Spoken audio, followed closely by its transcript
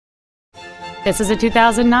This is a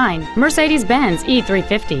 2009 Mercedes-Benz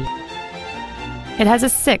E350. It has a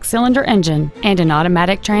 6-cylinder engine and an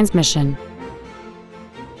automatic transmission.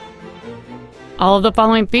 All of the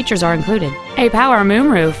following features are included: a power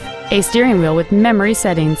moonroof, a steering wheel with memory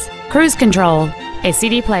settings, cruise control, a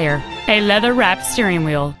CD player, a leather-wrapped steering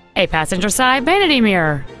wheel, a passenger side vanity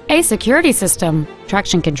mirror, a security system,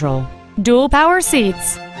 traction control, dual power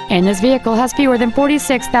seats, and this vehicle has fewer than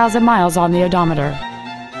 46,000 miles on the odometer.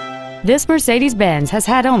 This Mercedes-Benz has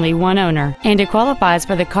had only one owner, and it qualifies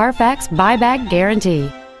for the Carfax buyback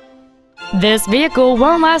guarantee. This vehicle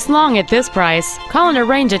won't last long at this price. Call and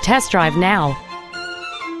arrange a test drive now.